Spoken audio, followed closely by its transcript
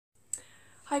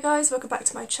Hi guys, welcome back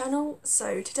to my channel.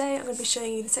 So today I'm going to be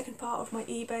showing you the second part of my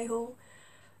eBay haul,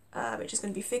 which is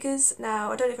going to be figures.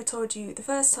 Now I don't know if I told you the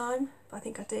first time, but I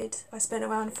think I did. I spent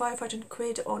around 500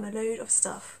 quid on a load of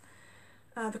stuff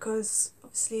because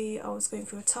obviously I was going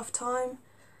through a tough time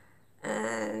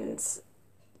and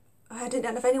I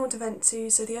didn't have anyone to vent to,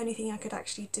 so the only thing I could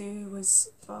actually do was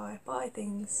buy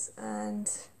things, and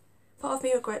part of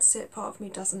me regrets it, part of me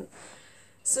doesn't.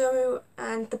 So,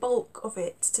 and the bulk of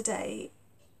it today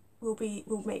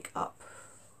will make up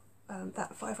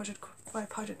that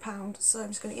 £500, so I'm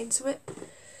just going into it.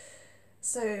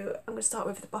 So I'm going to start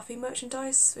with the Buffy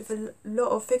merchandise with a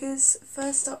lot of figures.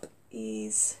 First up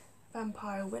is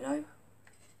Vampire Willow.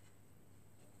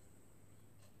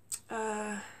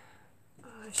 I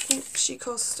think she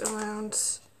cost around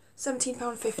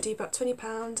 £17.50, about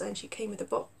 £20, and she came with a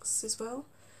box as well.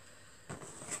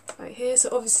 Right here, so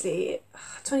obviously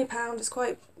 £20 is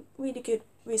quite really good,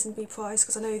 reasonably priced,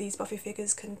 because I know these Buffy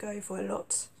figures can go for a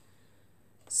lot.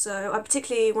 So I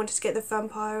particularly wanted to get the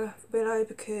Vampire Willow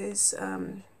because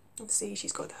obviously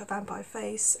she's got her vampire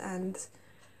face and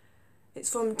it's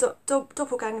from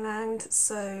Doppelgangland,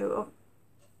 so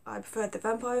I preferred the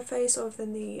vampire face rather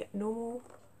than the normal.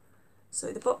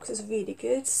 So the box is really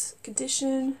good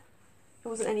condition. It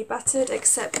wasn't any battered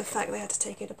except the fact they had to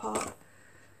take it apart.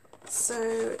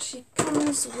 So she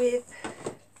comes with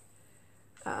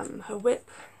her whip,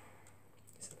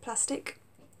 it's plastic,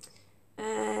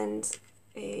 and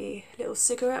a little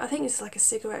cigarette. I think it's like a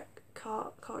cigarette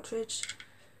cartridge,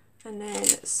 and then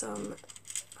some.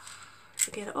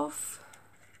 To get it off.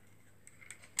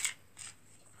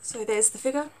 So there's the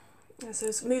figure. So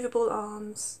it's movable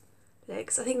arms,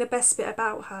 legs. I think the best bit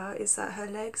about her is that her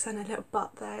legs and her little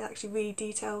butt there are actually really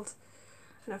detailed,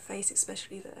 and her face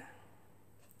especially there.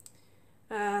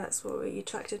 That's what really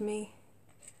attracted me.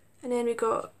 And then we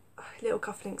got little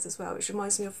cufflinks as well, which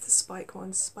reminds me of the Spike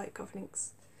ones, Spike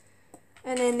cufflinks.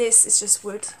 And then this is just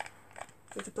wood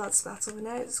with the blood splatter on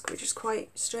there, which is quite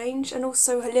strange. And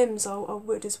also her limbs are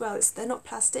wood as well. They're not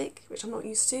plastic, which I'm not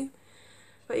used to,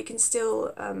 but you can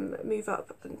still move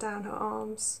up and down her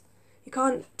arms. You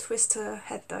can't twist her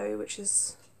head though, which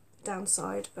is the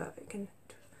downside, but you can,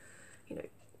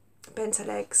 bend her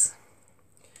legs.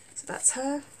 So that's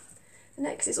her. The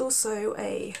next is also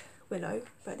a willow,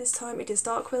 but this time it is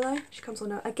dark willow. She comes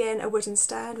on again a wooden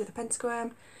stand with a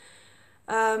pentagram.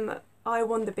 I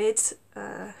won the bid.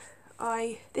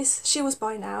 She was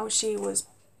by now. She was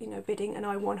bidding, and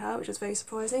I won her, which was very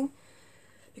surprising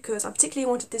because I particularly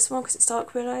wanted this one because it's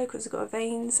dark willow, because it's got her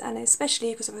veins, and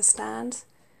especially because of her stand.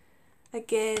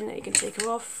 Again, you can take her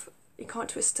off. You can't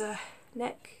twist her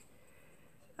neck.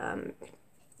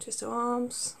 Twist her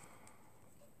arms.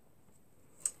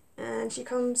 And she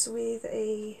comes with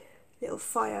a little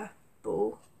fire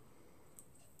ball.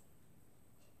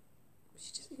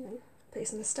 She just,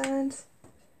 placed on the stand.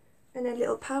 And then a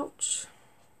little pouch.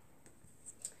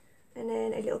 And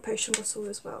then a little potion bottle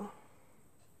as well.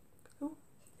 Cool.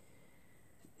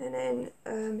 And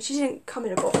then she didn't come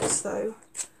in a box though.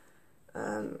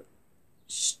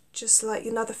 Just like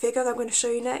another figure that I'm going to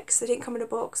show you next. They didn't come in a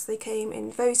box. They came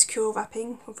in very secure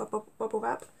wrapping with a bubble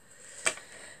wrap.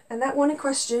 And that one in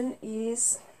question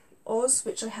is Oz,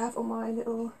 which I have on my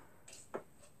little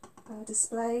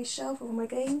display shelf of all my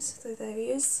games. So there he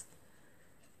is.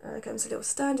 Comes a little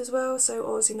stand as well. So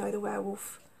Oz, the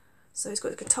werewolf. So he's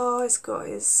got the guitar, he's got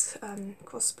his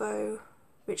crossbow,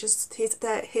 which is his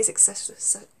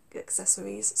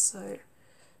accessories. So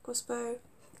crossbow,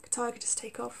 guitar I could just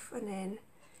take off, and then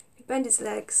you bend his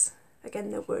legs.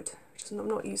 Again, they're wood, which I'm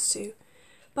not used to.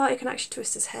 But you can actually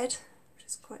twist his head, which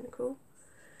is quite cool.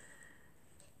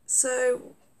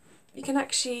 So you can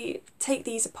actually take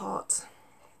these apart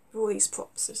with all these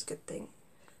props, which is a good thing.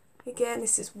 Again,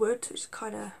 this is wood, which is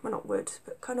kind of, well, not wood,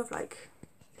 but kind of like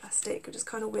plastic, which is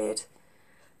kind of weird.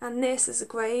 And this is a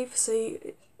grave, so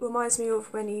it reminds me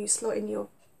of when you slot in your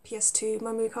PS2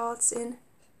 memory cards in.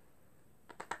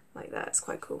 Like that, it's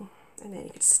quite cool. And then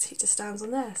he just stands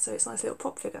on there, so it's a nice little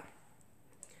prop figure.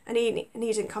 And he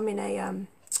didn't come in a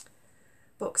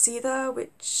box either,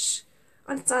 which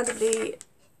understandably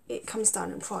it comes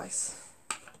down in price.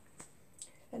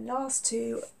 And last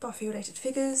two Buffy related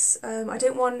figures. I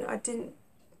didn't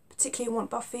particularly want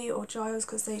Buffy or Giles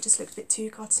because they just looked a bit too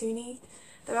cartoony.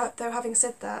 Though having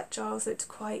said that, Giles looked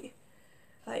quite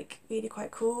really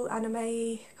quite cool,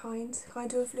 anime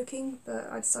kind of looking, but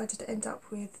I decided to end up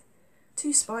with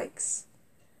two Spikes.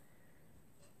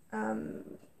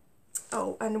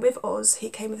 Oh, and with Oz he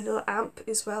came with a little amp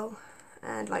as well,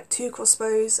 and like two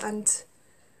crossbows and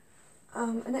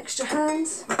an extra hand,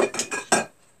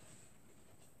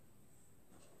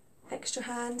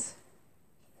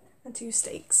 and 2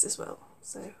 stakes as well.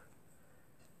 So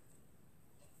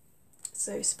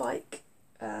Spike,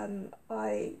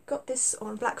 I got this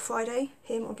on Black Friday,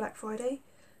 him on Black Friday.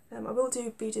 I will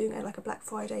be doing like a Black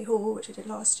Friday haul, which I did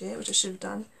last year, which I should have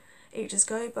done ages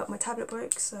ago, but my tablet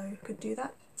broke, so couldn't do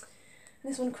that.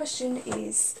 And this one question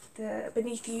is the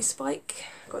Beneath You Spike.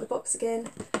 Got the box again.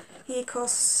 He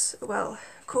costs, well,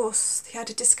 of course, he had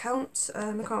a discount. I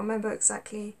can't remember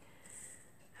exactly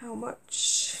how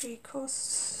much he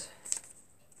costs.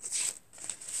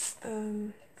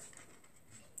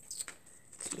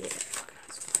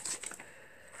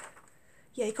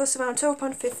 Yeah, he costs around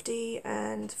 £12.50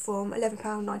 and from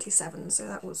 £11.97, so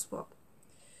that was what?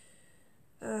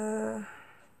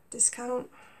 Discount.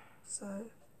 So,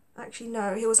 actually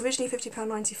no, he was originally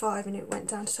 £50.95 and it went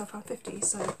down to £12.50,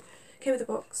 so came with the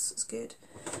box, it's good.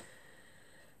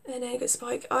 And then I got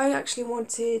Spike. I actually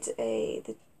wanted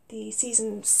the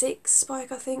season 6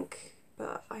 Spike, I think,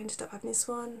 but I ended up having this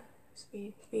one. It's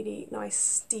really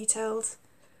nice, detailed.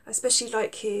 I especially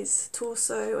like his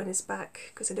torso and his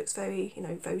back because it looks very,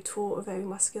 very taut and very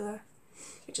muscular,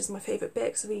 which is my favourite bit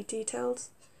because it's really detailed.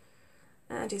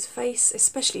 And his face,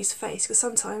 especially his face, because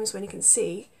sometimes when you can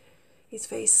see his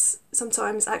face,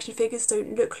 sometimes action figures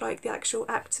don't look like the actual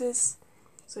actors,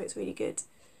 so it's really good.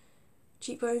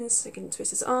 Cheekbones, you can twist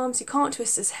his arms, you can't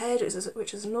twist his head,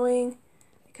 which is annoying.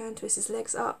 You can twist his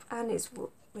legs up, and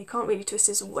you can't really twist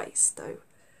his waist though.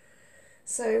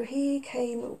 So he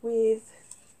came with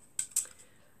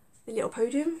the little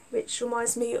podium, which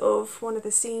reminds me of one of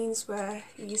the scenes where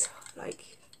he's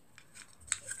like,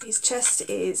 his chest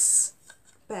is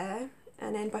bare,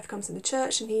 and then Beth comes in the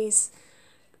church and he's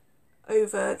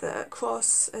over the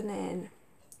cross, and then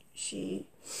she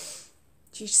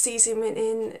sees him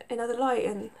in another light,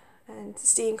 and the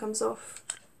steam comes off.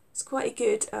 It's quite a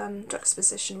good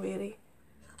juxtaposition, really.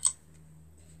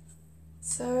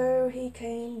 So he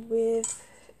came with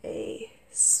a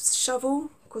shovel,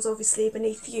 because obviously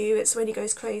Beneath You, it's when he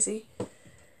goes crazy.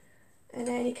 And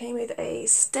then he came with a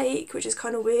stake, which is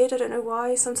kind of weird, I don't know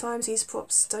why. Sometimes these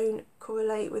props don't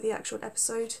correlate with the actual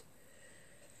episode.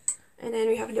 And then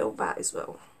we have a little bat as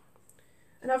well.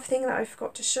 Another thing that I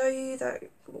forgot to show you that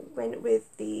went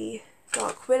with the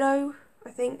Dark Willow, I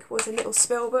think, was a little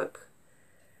spell book.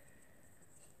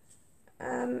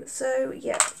 So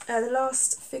yeah, the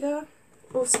last figure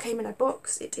also came in a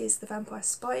box. It is the Vampire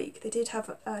Spike. They did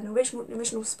have an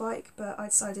original Spike, but I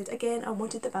decided again I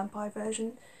wanted the vampire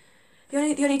version. The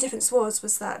only difference was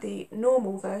that the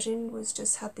normal version was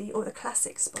had the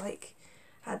classic Spike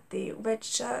had the red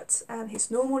shirt and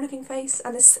his normal looking face,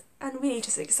 and really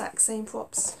just the exact same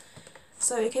props.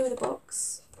 So it came with a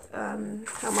box.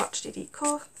 How much did he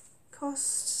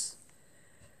cost?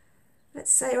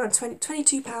 Let's say around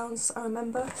 £22, I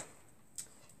remember.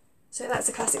 So that's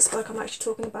the classic Spike I'm actually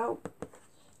talking about.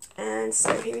 And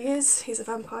so here he is. He's a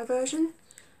vampire version.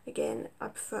 Again, I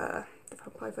prefer the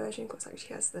vampire version because it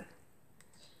actually has the...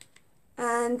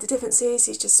 And the difference is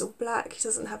he's just all black. He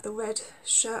doesn't have the red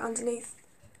shirt underneath.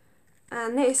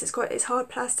 And this is it's hard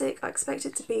plastic. I expect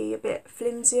it to be a bit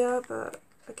flimsier, but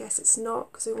I guess it's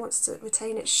not because it wants to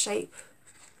retain its shape.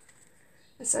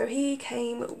 And so he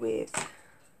came with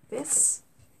this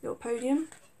little podium.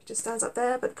 It just stands up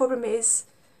there, but the problem is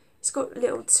it's got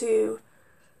little 2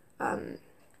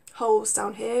 holes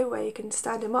down here where you can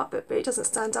stand him up, but it doesn't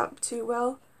stand up too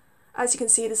well. As you can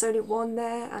see, there's only one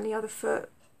there, and the other foot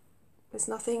there's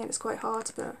nothing, and it's quite hard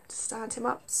to stand him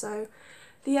up. So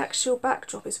the actual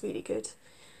backdrop is really good.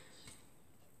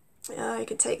 You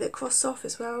can take the cross off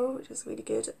as well, which is really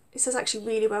good. This is actually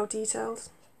really well detailed.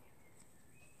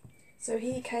 So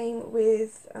he came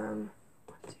with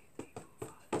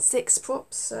 6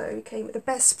 props. So he came with the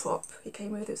best prop he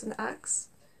came with was an axe.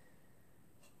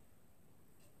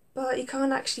 But you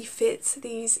can't actually fit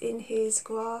these in his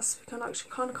grasp. You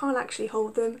can't actually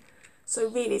hold them. So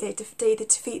really they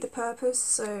defeat the purpose.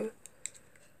 So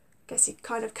I guess he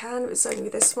kind of can, but it's only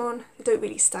with this one. They don't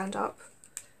really stand up,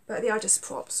 but they are just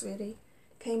props really.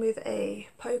 Came with a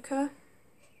poker,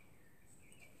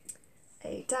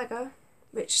 a dagger,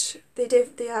 which they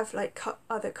have like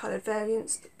other coloured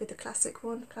variants with the classic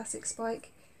one, classic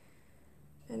Spike.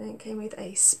 And then came with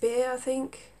a spear, I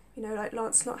think, like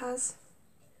Lancelot has.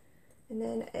 And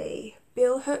then a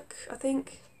bill hook, I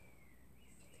think.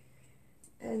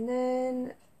 And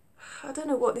then I don't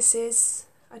know what this is.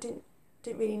 I didn't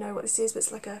really know what this is, but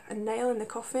it's like a nail in the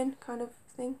coffin kind of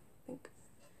thing, I think.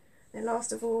 And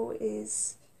last of all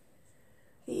is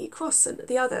the cross and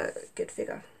the other good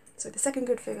figure. So the second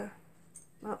good figure,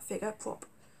 not figure, prop.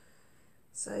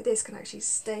 So this can actually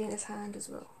stay in his hand as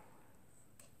well.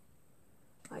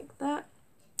 Like that.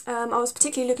 I was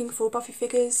particularly looking for Buffy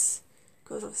figures,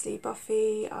 because obviously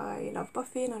I love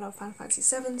Buffy and I love Final Fantasy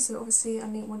VII, so obviously I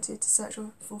wanted to search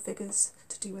for figures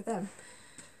to do with them.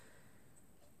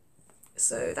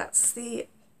 So that's the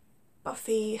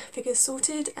Buffy figures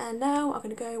sorted, and now I'm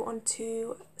going to go on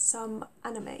to some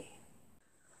anime.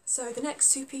 So the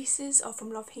next two pieces are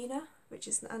from Love Hina, which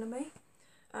is an anime.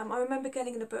 I remember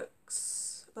getting the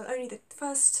books, well, only the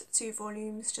first two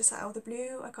volumes, just out of the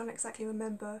blue. I can't exactly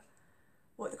remember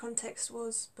what the context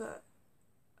was, but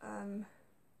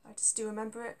I just do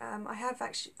remember it.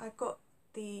 I've got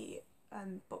the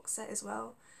box set as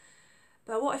well.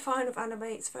 But what I find with anime,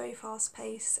 it's very fast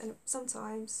paced, and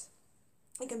sometimes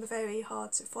it can be very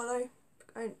hard to follow,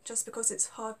 just because it's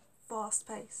fast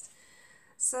paced.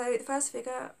 So the first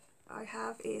figure I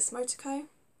have is Motoko.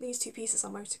 These two pieces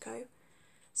are Motoko.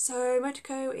 So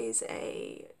Motoko is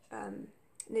a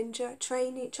ninja,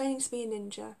 training to be a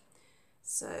ninja.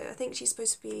 So I think she's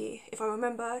supposed to be, if I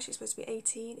remember, she's supposed to be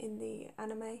 18 in the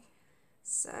anime.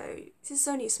 So this is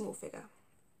only a small figure.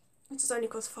 It just only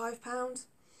costs £5.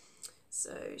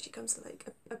 So she comes to like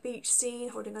a beach scene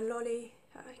holding a lolly.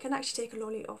 You can actually take a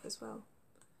lolly off as well.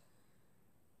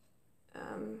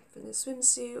 From the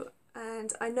swimsuit.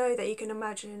 And I know that you can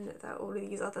imagine that all of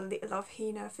these other Love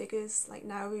Hina figures, like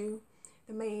Naru,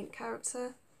 the main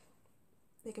character,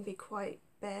 they can be quite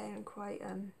bare and quite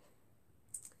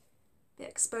bit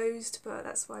exposed, but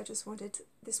that's why I just wanted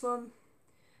this one.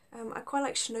 I quite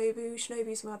like Shinobu.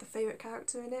 Shinobu's my other favourite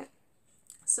character in it.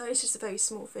 So it's just a very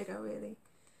small figure, really.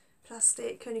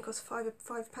 Plastic, only cost £5,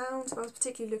 but I was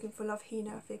particularly looking for Love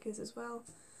Hina figures as well.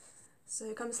 So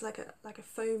it comes like a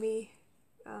foamy,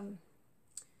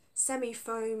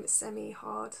 semi-foam,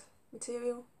 semi-hard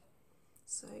material.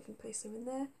 So you can place them in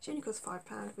there. She only costs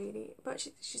 £5 really, but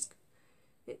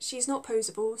she's not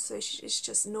posable, so it's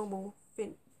just normal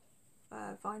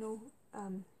vinyl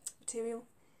material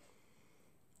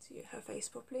to get her face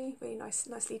properly. Really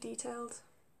nicely detailed.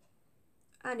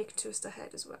 And you can twist her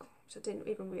head as well, which I didn't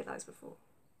even realise before.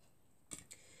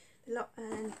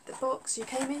 And the box you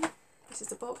came in, this is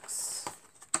the box.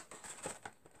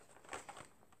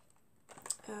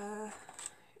 Box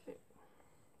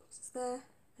is there,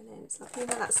 and then it's Love Hina,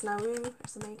 that's Naru,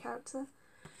 that's the main character.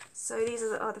 So these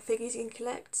are the figures you can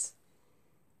collect.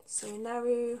 So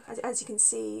Naru, as you can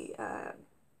see,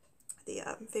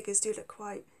 the figures do look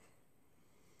quite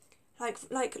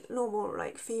like normal,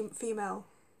 like female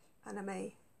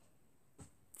anime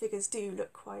figures do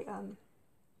look quite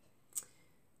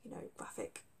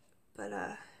graphic,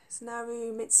 but it's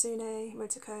Naru, Mitsune,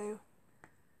 Motoko,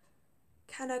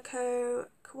 Kanako,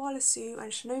 Kawalasu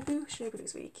and Shinobu. Shinobu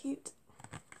looks really cute.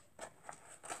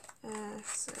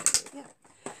 So yeah,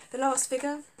 the last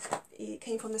figure, it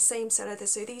came from the same seller.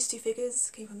 So these two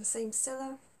figures came from the same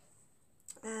seller,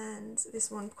 and this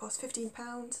one cost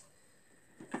 £15.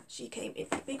 She came in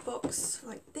a big box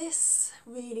like this,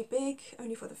 really big,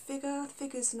 only for the figure. The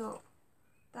figure's not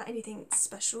that anything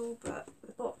special, but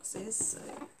the box is, so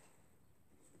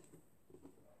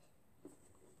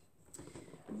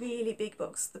really big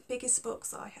box, the biggest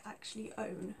box I actually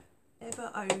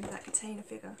ever own that contain a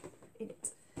figure in it.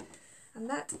 And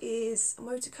that is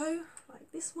Motoko,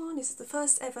 like this one. This is the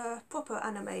first ever proper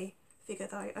anime figure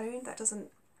that I own that's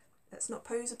not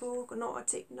posable,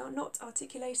 not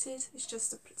articulated. It's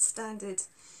just a standard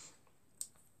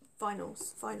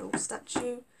vinyl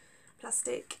statue,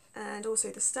 plastic, and also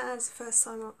the stands. The first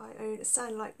time I owned a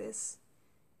stand like this.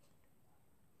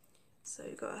 So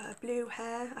you've got her blue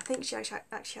hair. I think she actually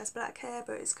has black hair,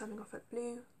 but it's coming off at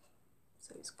blue,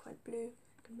 so it's quite blue.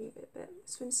 You can move it a bit.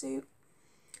 Swimsuit,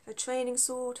 a training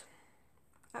sword.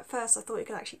 At first I thought you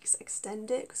could actually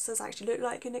extend it, because it does actually look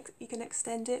like you can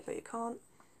extend it, but you can't.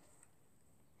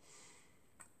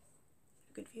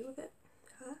 Good view of it.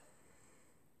 Her.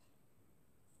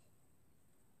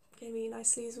 Came really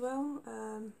nicely as well.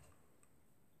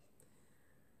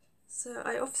 So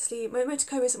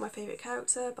Motoko isn't my favourite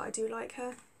character, but I do like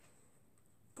her.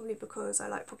 Probably because I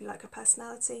probably like her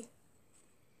personality.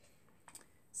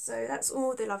 So that's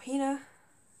all the Love Hina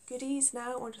goodies.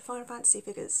 Now on to Final Fantasy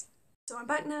figures. So I'm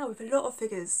back now with a lot of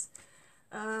figures.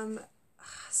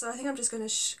 So I think I'm just gonna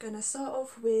start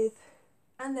off with,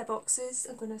 and their boxes.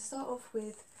 I'm going to start off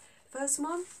with the first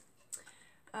one.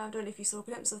 I don't know if you saw a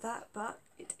glimpse of that, but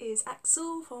it is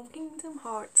Axel from Kingdom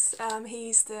Hearts.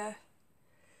 He's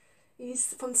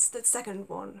from the second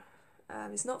one.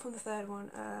 He's not from the third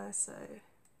one. So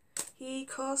he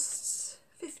costs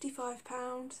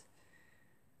 £55.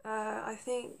 I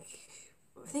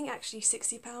think actually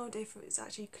 £60 if it's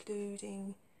actually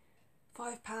including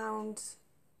 £5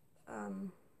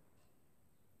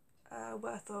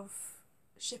 worth of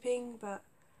shipping, but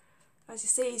As you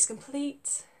see, he's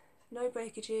complete, no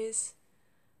breakages.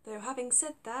 Though having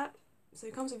said that, so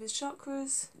he comes with his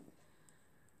chakras.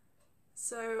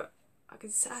 So I can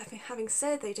say, having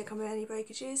said they didn't come with any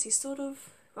breakages, he's sort of,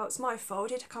 well, it's my fault.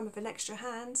 He did come with an extra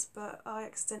hand, but I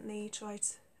accidentally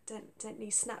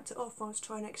snapped it off when I was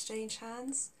trying to exchange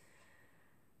hands.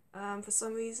 For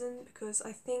some reason, because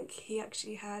I think he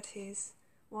actually had his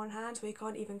one hand where he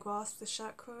can't even grasp the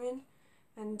chakra in,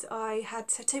 and I had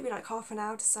to take me like half an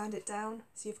hour to sand it down,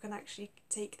 so you can actually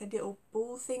take the little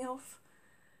ball thing off.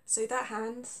 So that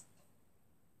hand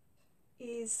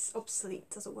is obsolete,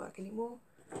 doesn't work anymore.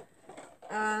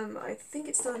 I think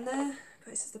it's still in there,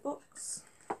 but this is the box.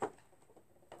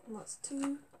 And that's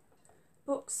 2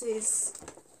 boxes.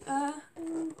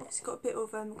 Obviously got a bit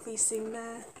of creasing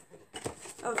there.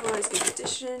 Otherwise, good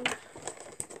condition. You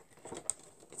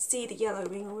can see the yellow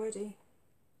ring already.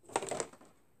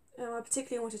 I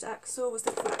particularly wanted axle, was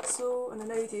looking for axle, and I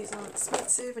know these are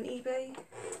expensive on eBay.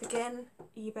 Again,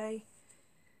 eBay.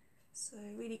 So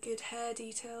really good hair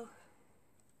detail.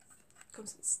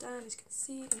 Comes with the stand, as you can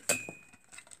see.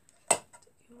 Take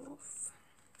him off.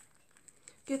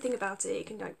 Good thing about it, you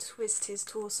can like twist his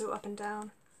torso up and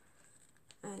down,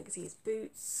 and you can see his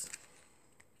boots.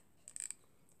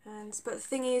 But the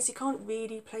thing is, you can't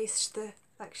really place the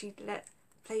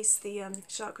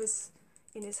chakras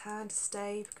in his hand to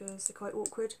stay because they're quite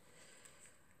awkward.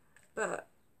 But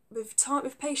with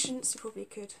patience, you probably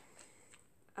could.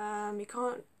 You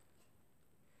can't.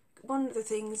 One of the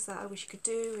things that I wish you could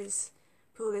do is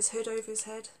pull this hood over his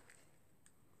head.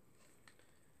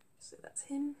 So that's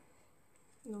him.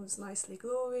 And all this nicely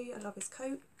glory. I love his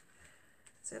coat.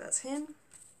 So that's him.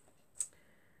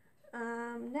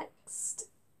 Next.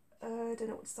 I don't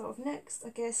know what to start with next. I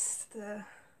guess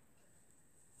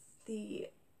the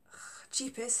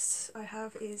cheapest I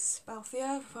have is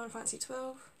Balthier, Final Fantasy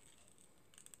 12.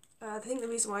 I think the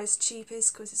reason why it's cheap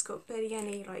is because it's got barely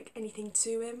anything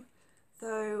to him.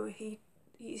 Though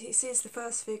this is the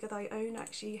first figure that I own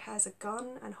actually has a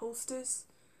gun and holsters,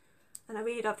 and I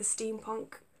really love the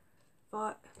steampunk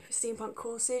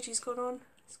corsage he's got on.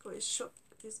 He's got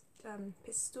his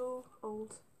pistol,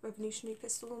 old revolutionary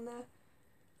pistol on there.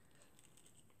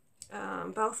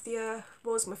 Balthier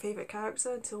was my favourite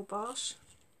character until Barsh.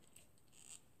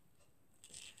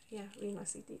 Yeah, really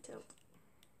nicely detailed.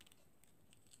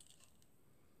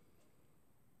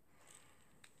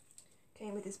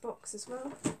 Came with his box as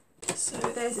well. So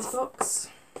there's his box.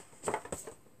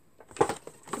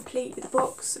 Complete with the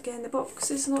box. Again, the box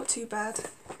is not too bad.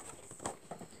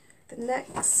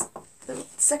 The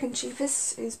second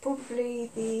cheapest is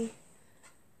probably the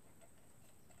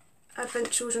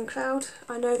Advent Children Cloud.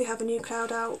 I know they have a new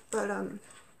Cloud out, but to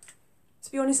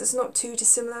be honest, it's not too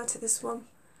dissimilar to this one.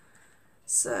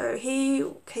 So he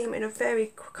came in a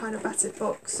very kind of battered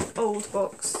box, old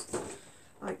box,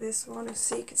 like this one.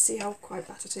 So you can see how quite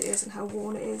battered it is and how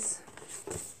worn it is.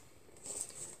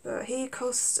 But he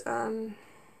cost, so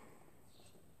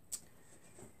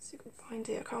you can find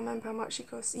it, I can't remember how much he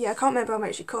cost. Yeah, I can't remember how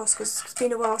much he cost because it's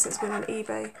been a while since it's been on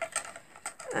eBay.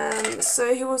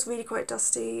 So he was really quite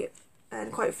dusty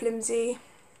and quite flimsy.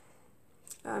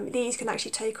 These can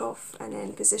actually take off and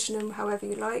then position them however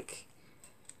you like.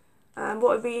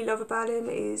 What I really love about him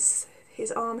is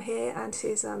his arm here and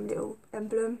his little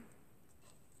emblem.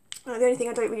 The only thing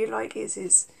I don't really like is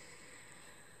his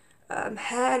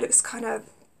hair looks kind of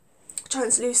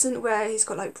translucent, where he's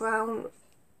got like brown.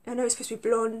 I know it's supposed to be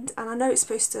blonde, and I know it's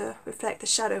supposed to reflect the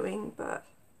shadowing, but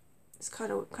it's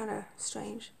kind of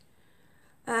strange.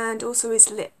 And also his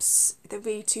lips, they're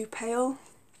really too pale.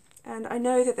 And I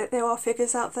know that there are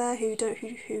figures out there who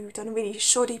done a really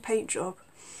shoddy paint job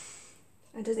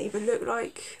and doesn't even look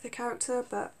like the character,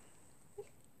 but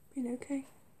you know, okay.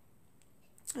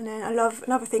 And then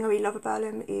another thing I really love about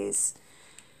him is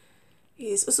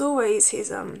as always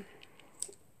his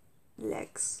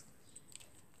legs.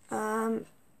 And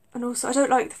also I don't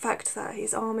like the fact that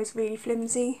his arm is really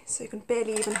flimsy, so you can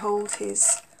barely even hold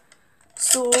his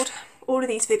sword. All of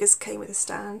these figures came with a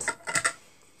stand.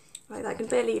 Like that, I can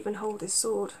barely even hold his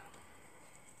sword.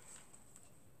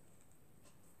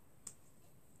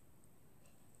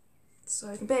 So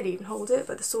I can barely even hold it,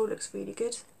 but the sword looks really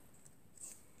good.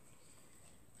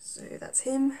 So that's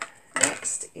him.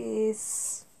 Next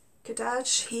is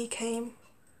Kadaj. He came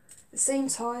the same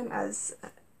time as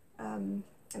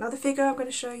another figure I'm going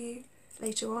to show you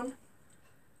later on.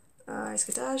 It's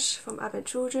Kadaj from Advent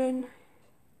Children.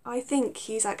 I think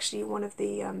he's actually one of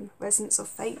the Residents of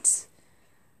Fate.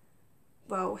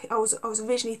 Well, I was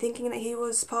originally thinking that he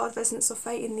was part of Residents of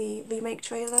Fate in the remake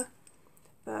trailer,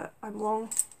 but I'm wrong,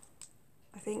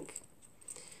 I think.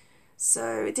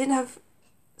 So it didn't have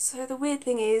So the weird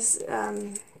thing is,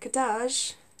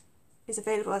 Kadaj is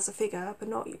available as a figure, but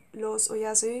not Loz or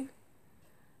Yazoo.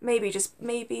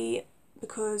 Maybe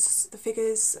because the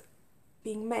figures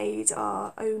being made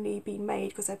are only being made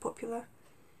because they're popular.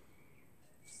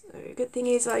 So good thing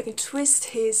is I can twist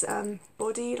his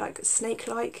body like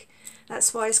snake-like.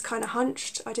 That's why it's kind of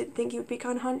hunched. I didn't think he would be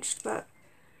kind of hunched, but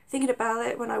thinking about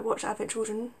it when I watched Advent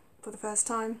Children for the first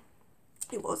time,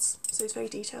 it was. So it's very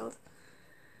detailed.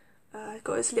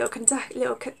 Got his little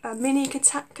mini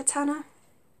katana.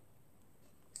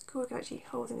 Cool, I can actually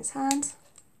hold in his hand.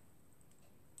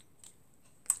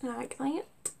 Like that.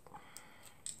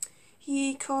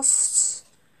 He costs,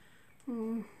 I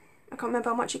can't remember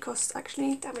how much he costs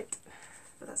actually, damn it.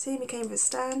 But that's him, he came with a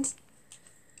stand.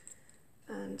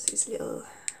 And his little,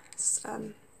 what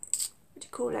do you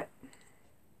call it?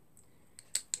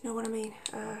 You know what I mean?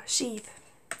 Sheath.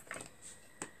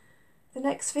 The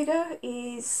next figure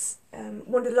is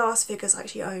one of the last figures I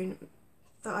actually own,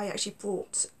 that I actually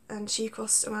bought, and she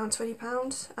cost around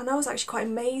 £20, and I was actually quite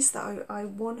amazed that I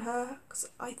won her, because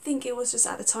I think it was just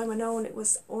at the time I know it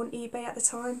was on eBay at the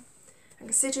time, and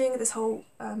considering this whole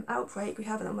outbreak we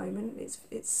have at the moment,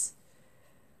 it's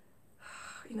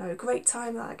you know, a great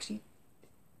time that I actually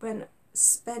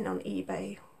spent on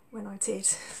eBay when I did,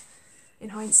 in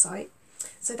hindsight.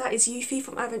 So that is Yuffie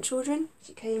from Advent Children.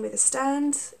 She came with a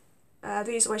stand. The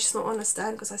reason why she's not on a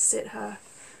stand because I sit her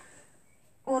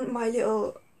on my little,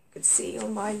 you can see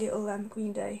on my little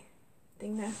Green Day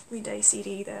thing there, Green Day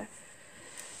CD there.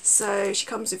 So she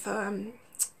comes with her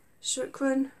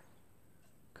Shukran.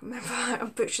 Can't remember, I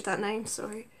butchered that name,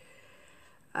 sorry.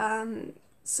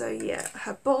 So yeah,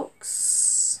 her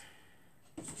box.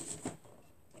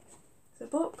 The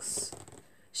box.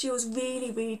 She was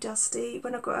really dusty.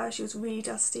 When I got her, she was really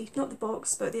dusty. Not the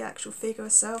box, but the actual figure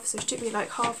herself. So it took me like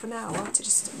half an hour to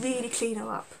just really clean her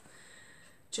up.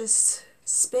 Just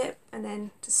spit and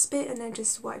then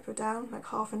just wipe her down, like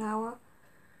half an hour.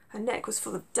 Her neck was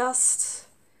full of dust,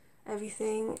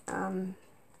 everything.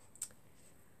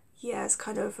 Yeah, it's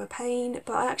kind of a pain,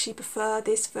 but I actually prefer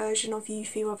this version of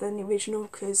Yuffie rather than the original,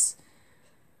 because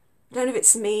I don't know if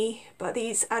it's me, but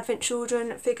these Advent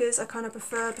Children figures I kind of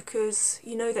prefer because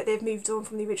you know that they've moved on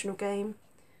from the original game,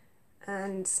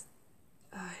 and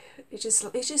it's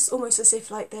just almost as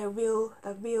if like they're real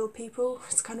people.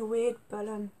 It's kind of weird, but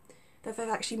they've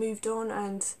actually moved on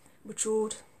and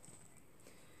matured.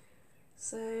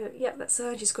 So yeah, that's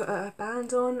her. She's got a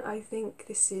band on. I think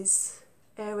this is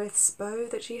Aerith's bow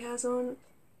that she has on.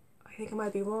 I think I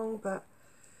might be wrong, but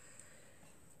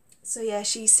so yeah,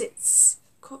 she sits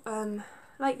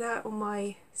like that on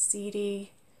my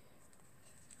CD.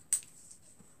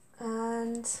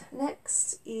 And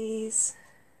next is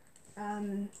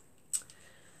Reno.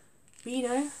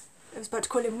 I was about to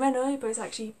call him Reno, but it's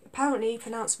actually apparently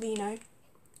pronounced Reno.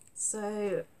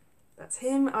 So that's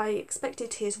him. I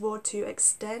expected his rod to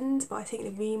extend, but I think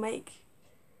the remake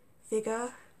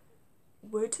figure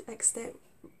would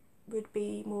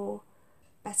be more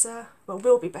better. Well,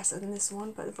 will be better than this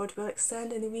one, but the rod will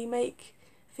extend in the remake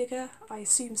figure. I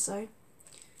assume so.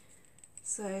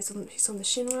 So it's on the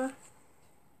Shinra.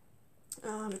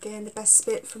 Again, the best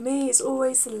bit for me is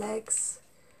always the legs.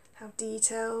 How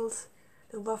detailed,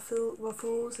 the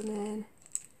ruffles, and then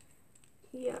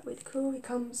yeah, really cool. He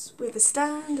comes with a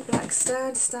stand, a black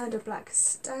stand, a black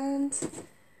stand,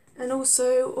 and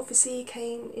also obviously he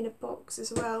came in a box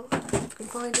as well, if I can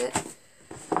find it,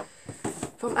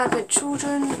 from Advent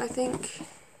Children, I think.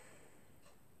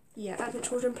 Yeah, Advent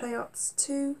Children Play Arts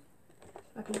 2,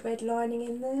 like a red lining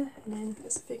in there, and then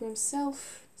there's the figure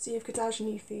himself. So you have Kadaj and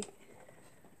Yuffie.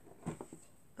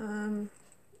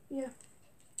 Yeah,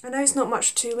 I know it's not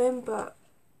much to him, but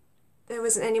there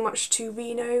wasn't any much to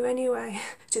Reno anyway,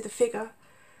 to the figure.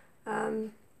 Yeah,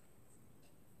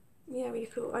 really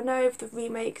cool. I know the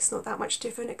remake is not that much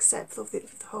different, except for the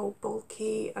whole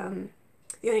bulky,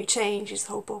 the only change is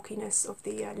the whole bulkiness of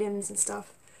the limbs and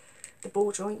stuff, the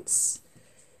ball joints.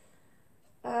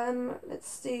 Let's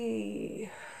see,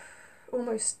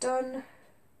 almost done.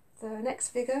 The next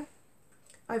figure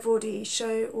I've already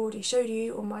showed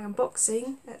you on my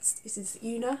unboxing. This is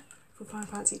Una from Final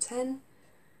Fantasy X.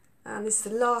 This is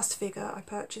the last figure I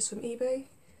purchased from eBay.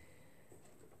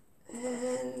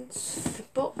 And the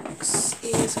box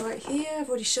is right here. I've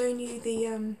already shown you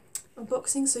the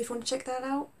unboxing, so if you want to check that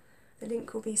out, the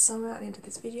link will be somewhere at the end of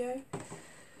this video.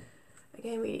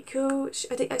 Again, really cool.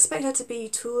 I didn't expect her to be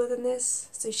taller than this.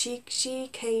 So she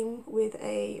came with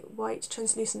a white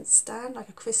translucent stand, like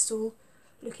a crystal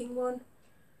looking one,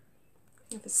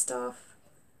 with the staff.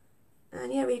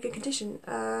 And yeah, really good condition.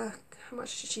 How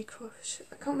much did she cost?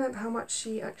 I can't remember how much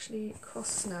she actually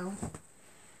costs now.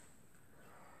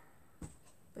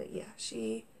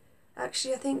 she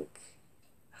actually, I think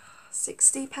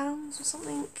 £60 or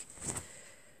something.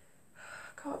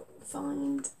 Can't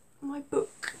find my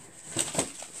book.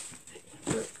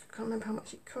 Can't remember how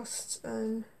much it cost.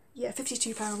 Yeah,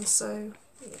 £52. So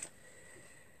yeah.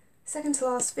 Second to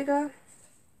last figure,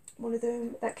 one of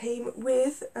them that came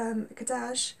with a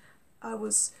Kadaj. I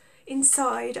was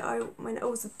inside. When it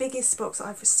was the biggest box that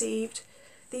I've received.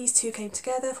 These two came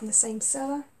together from the same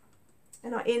seller,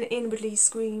 and I inwardly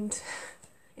screamed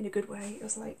in a good way. I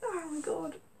was like, oh my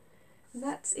god. And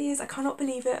that is, I cannot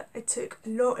believe it. It took a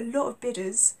lot of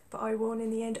bidders, but I won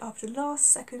in the end after the last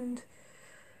second.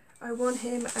 I won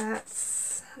him at,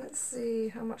 let's see,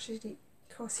 how much did he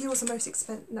cost? He was the most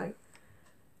expensive, no,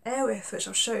 Airwith, which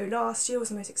I'll show last year, was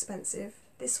the most expensive.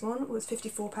 This one was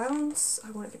 £54.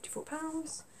 I won it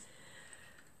 £54.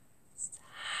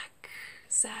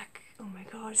 Zack, oh my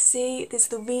god, see, this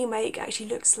the remake actually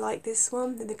looks like this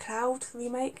one, the Cloud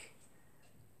remake.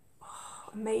 Oh,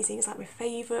 amazing, it's like my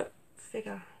favourite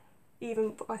figure.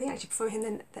 Even, I think I actually prefer him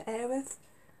than the Airwith.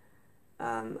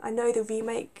 I know the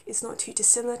remake is not too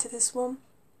dissimilar to this one.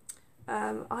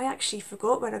 I actually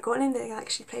forgot when I got him they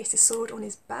actually placed his sword on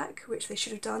his back, which they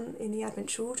should have done in the Advent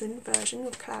Children version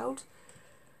of Cloud.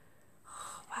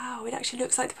 Oh, wow, it actually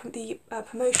looks like the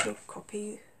promotional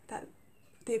copy, that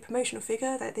the promotional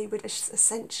figure that they would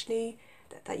essentially,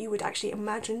 that you would actually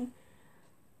imagine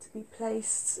to be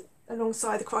placed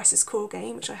alongside the Crisis Core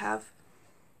game, which I have.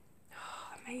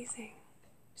 Oh, amazing.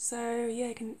 So yeah,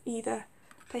 you can either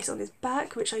place it on his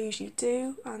back, which I usually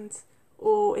do,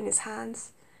 or in his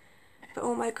hands. But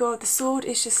oh my god, the sword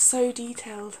is just so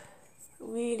detailed.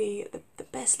 Really, the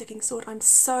best looking sword. I'm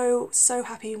so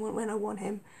happy when I won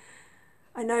him.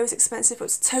 I know it's expensive, but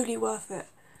it's totally worth it.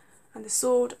 And the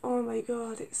sword, oh my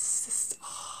god, it's just,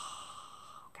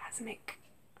 orgasmic.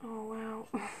 Oh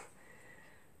wow.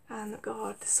 And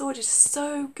god, the sword is just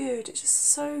so good. It's just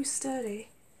so sturdy.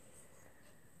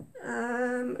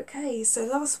 Okay, so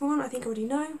last one, I think I already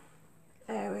know.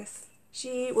 Aerith.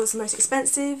 She was the most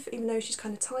expensive, even though she's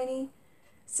kind of tiny.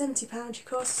 £70 she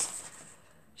costs.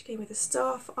 She came with the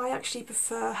staff. I actually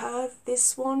prefer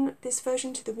this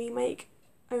version to the remake,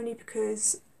 only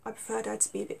because I preferred her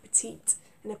to be a bit petite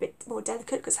and a bit more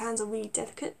delicate, because hands are really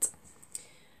delicate.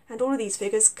 And all of these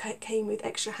figures came with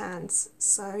extra hands,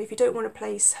 so if you don't want to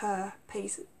place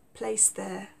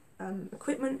their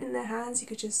equipment in their hands, you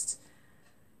could just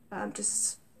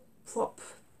prop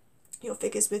your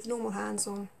figures with normal hands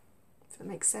on, if that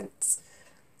makes sense.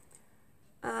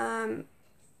 And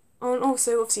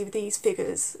also, obviously, with these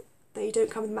figures, they don't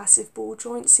come with massive ball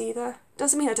joints either.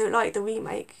 Doesn't mean I don't like the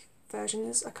remake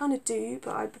versions. I kind of do,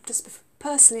 but I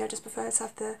personally just prefer to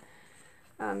have the,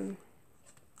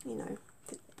 you know,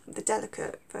 the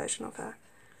delicate version of her.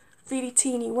 Really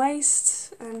teeny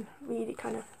waist and really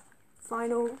kind of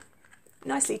vinyl,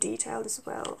 nicely detailed as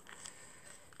well.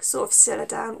 Sort of settle her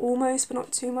down almost, but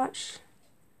not too much.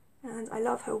 And I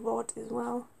love her rod as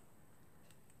well.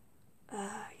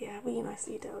 Yeah, really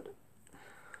nicely detailed.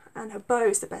 And her bow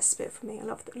is the best bit for me. I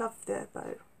love the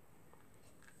bow.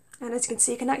 And as you can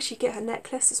see, you can actually get her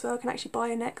necklace as well. You can actually buy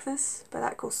a necklace, but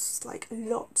that costs like a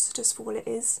lot just for what it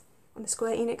is on the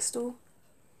Square Enix store.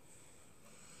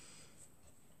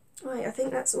 Right, I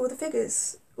think that's all the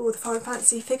figures. All the Final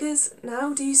Fantasy figures.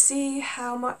 Now, do you see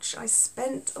how much I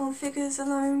spent on figures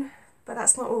alone? But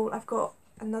that's not all. I've got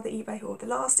another eBay haul. The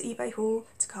last eBay haul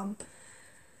to come.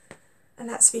 And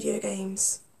that's video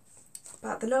games.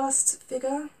 But the last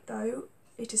figure, though,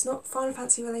 it is not Final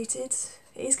Fantasy related.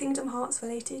 It is Kingdom Hearts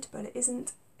related, but it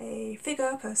isn't a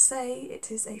figure per se. It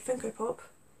is a Funko Pop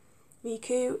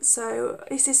Riku. So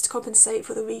this is to compensate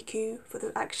for the Riku, for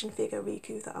the action figure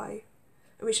Riku that I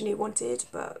originally wanted,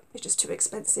 but it's just too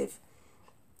expensive.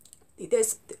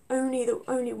 There's only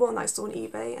one that I saw on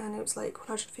eBay, and it was like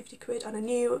 150 quid, and I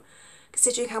knew,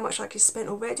 considering how much I could spend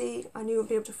already, I knew I'd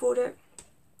be able to afford it.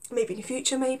 Maybe in the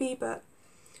future, maybe, but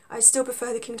I still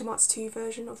prefer the Kingdom Hearts 2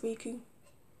 version of Riku.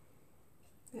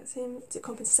 That's him, to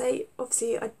compensate.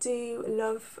 Obviously, I do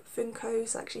love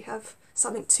Funkos that actually have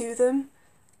something to them,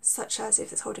 such as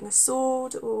if it's holding a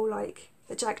sword, or like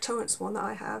the Jack Torrance one that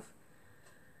I have.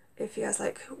 If he has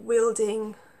like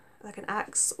wielding like an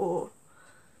axe, or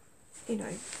you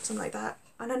know, something like that.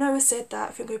 And I know I said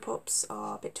that Funko Pops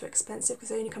are a bit too expensive because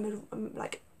they only come in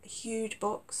like a huge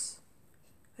box,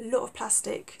 a lot of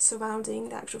plastic surrounding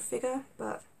the actual figure,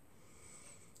 but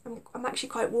I'm actually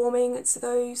quite warming to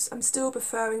those. I'm still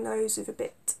preferring those with a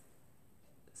bit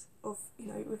of, you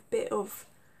know, with a bit of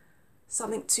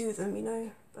something to them, you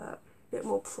know, but a bit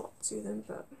more prop to them,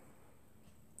 but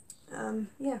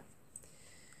yeah.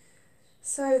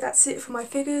 So that's it for my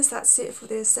figures, that's it for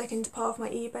the second part of my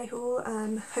eBay haul.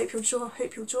 Hope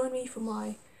you'll join me for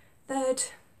my third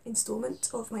instalment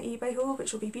of my eBay haul,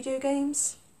 which will be video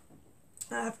games,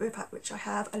 which I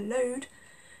have a load,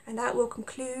 and that will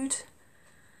conclude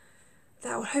the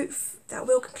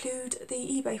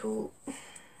eBay haul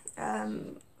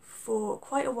for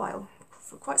quite a while,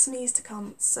 for quite some years to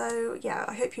come. So yeah,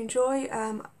 I hope you enjoy.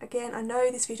 Again, I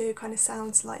know this video kind of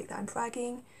sounds like that I'm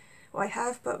bragging what I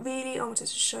have, but really I wanted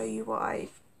to show you what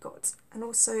I've got, and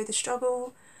also the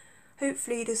struggle.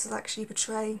 Hopefully this will actually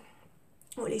portray,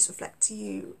 or at least reflect to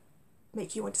you,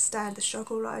 make you understand the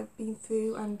struggle I've been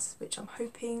through, and which I'm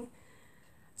hoping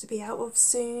to be out of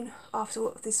soon after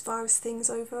what this virus thing's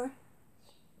over.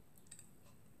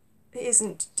 It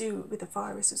isn't to do with the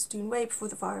virus, it's doing way before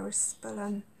the virus, but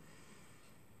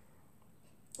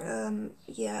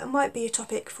yeah, it might be a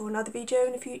topic for another video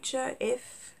in the future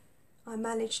if I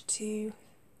manage to, you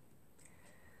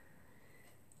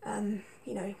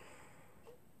know,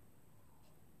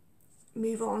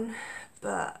 move on.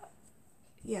 But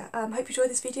yeah, hope you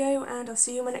enjoyed this video, and I'll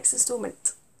see you in my next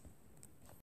instalment.